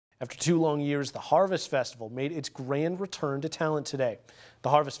After 2 long years, the Harvest Festival made its grand return to talent today. The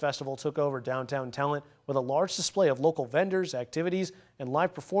Harvest Festival took over downtown talent with a large display of local vendors, activities, and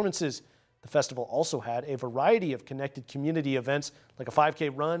live performances. The festival also had a variety of connected community events like a 5K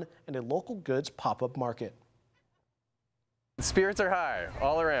run and a local goods pop-up market. The spirits are high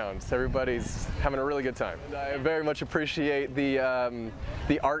all around. Everybody's having a really good time. I very much appreciate the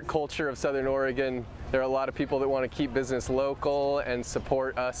art culture of Southern Oregon. There are a lot of people that want to keep business local and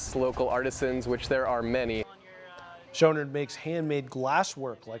support us local artisans, which there are many. Schonard makes handmade glass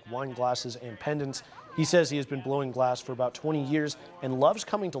work like wine glasses and pendants. He says he has been blowing glass for about 20 years and loves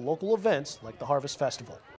coming to local events like the Harvest Festival.